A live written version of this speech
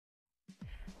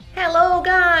Hello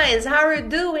guys, how are you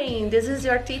doing? This is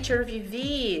your teacher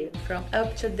Vivi from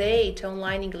Up to Date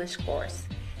online English course.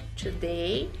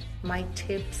 Today my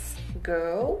tips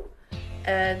go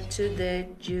to the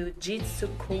Jiu Jitsu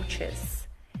coaches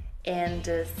and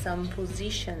some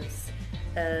positions,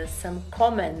 some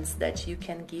comments that you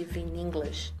can give in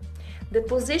English. The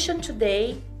position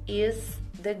today is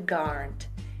the guard.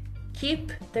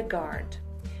 Keep the guard.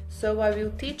 So I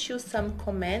will teach you some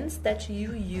commands that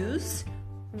you use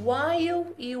while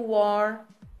you are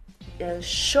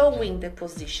showing the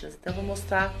positions. Então, eu vou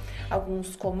mostrar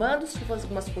alguns comandos,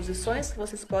 algumas posições que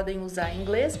vocês podem usar em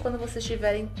inglês quando vocês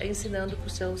estiverem ensinando para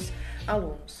os seus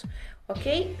alunos.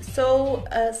 Ok? So,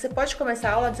 você pode começar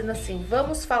a aula dizendo assim: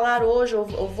 vamos falar hoje, eu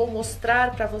vou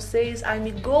mostrar para vocês.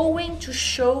 I'm going to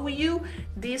show you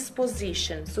this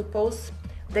position. Suppose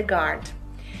the guard.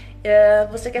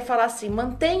 Você quer falar assim: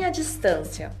 mantenha a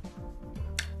distância.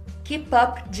 Keep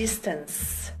up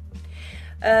distance.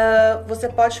 Você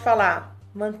pode falar: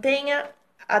 mantenha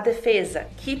a defesa.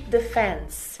 Keep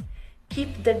defense.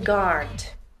 Keep the guard.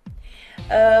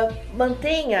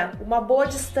 Mantenha uma boa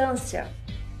distância,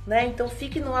 né? Então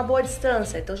fique numa boa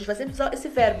distância. Então a gente vai sempre usar esse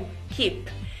verbo keep.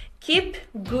 Keep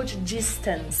good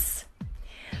distance.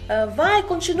 Vai,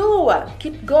 continua.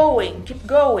 Keep going. Keep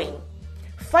going.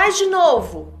 Faz de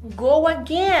novo. Go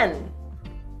again.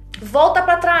 Volta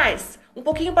para trás. Um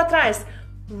pouquinho para trás.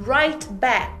 Right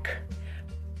back.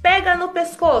 Pega no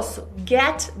pescoço.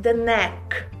 Get the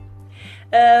neck.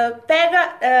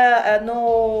 Pega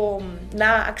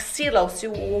na axila. Se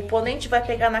o oponente vai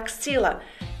pegar na axila.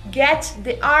 Get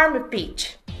the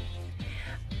armpit.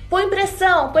 Põe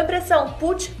pressão. Põe pressão.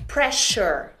 Put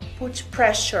pressure. Put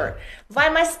pressure. Vai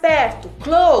mais perto.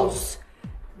 Close.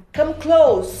 Come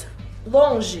close.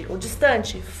 Longe ou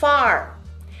distante. Far.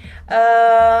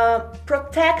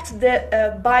 Protect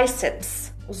the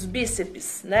biceps, os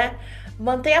bíceps, né?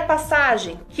 Mantenha a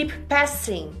passagem. Keep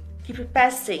passing. Keep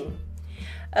passing.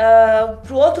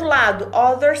 Pro outro lado,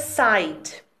 other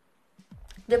side.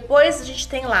 Depois a gente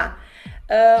tem lá.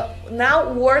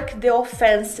 Now work the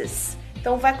offenses.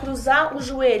 Então vai cruzar o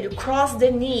joelho. Cross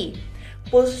the knee.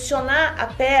 Posicionar a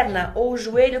perna ou o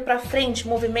joelho para frente,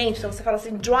 movimento. Então você fala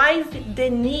assim: drive the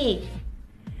knee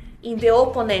in the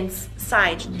opponent's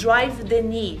side. Drive the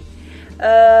knee.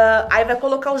 Aí vai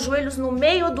colocar os joelhos no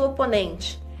meio do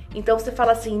oponente. Então você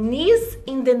fala assim: knees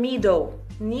in the middle.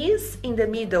 Knees in the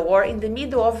middle or in the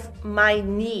middle of my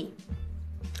knee.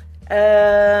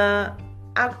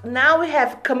 Now we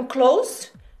have come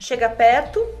close. Chega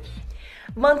perto.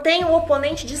 Mantenha o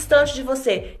oponente distante de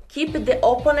você. Keep the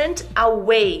opponent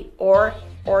away or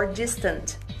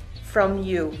distant from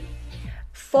you.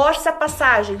 Force a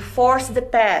passagem. Force the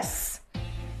pass.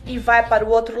 E vai para o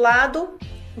outro lado.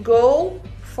 Go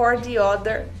for the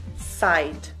other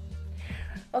side.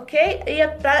 Ok?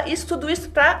 E tudo isso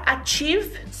para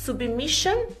achieve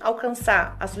submission,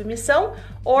 alcançar a submissão,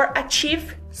 or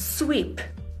achieve sweep.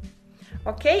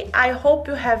 Ok? I hope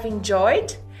you have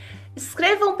enjoyed.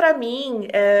 Escrevam para mim,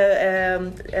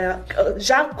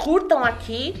 já curtam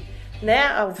aqui,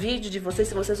 né, o vídeo de vocês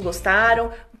se vocês gostaram,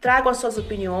 tragam as suas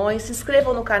opiniões, se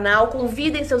inscrevam no canal,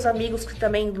 convidem seus amigos que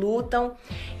também lutam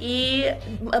e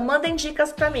mandem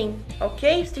dicas para mim,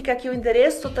 ok? Fica aqui o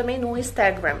endereço também no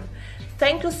Instagram.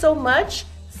 Thank you so much.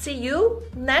 See you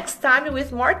next time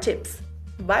with more tips.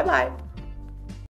 Bye bye.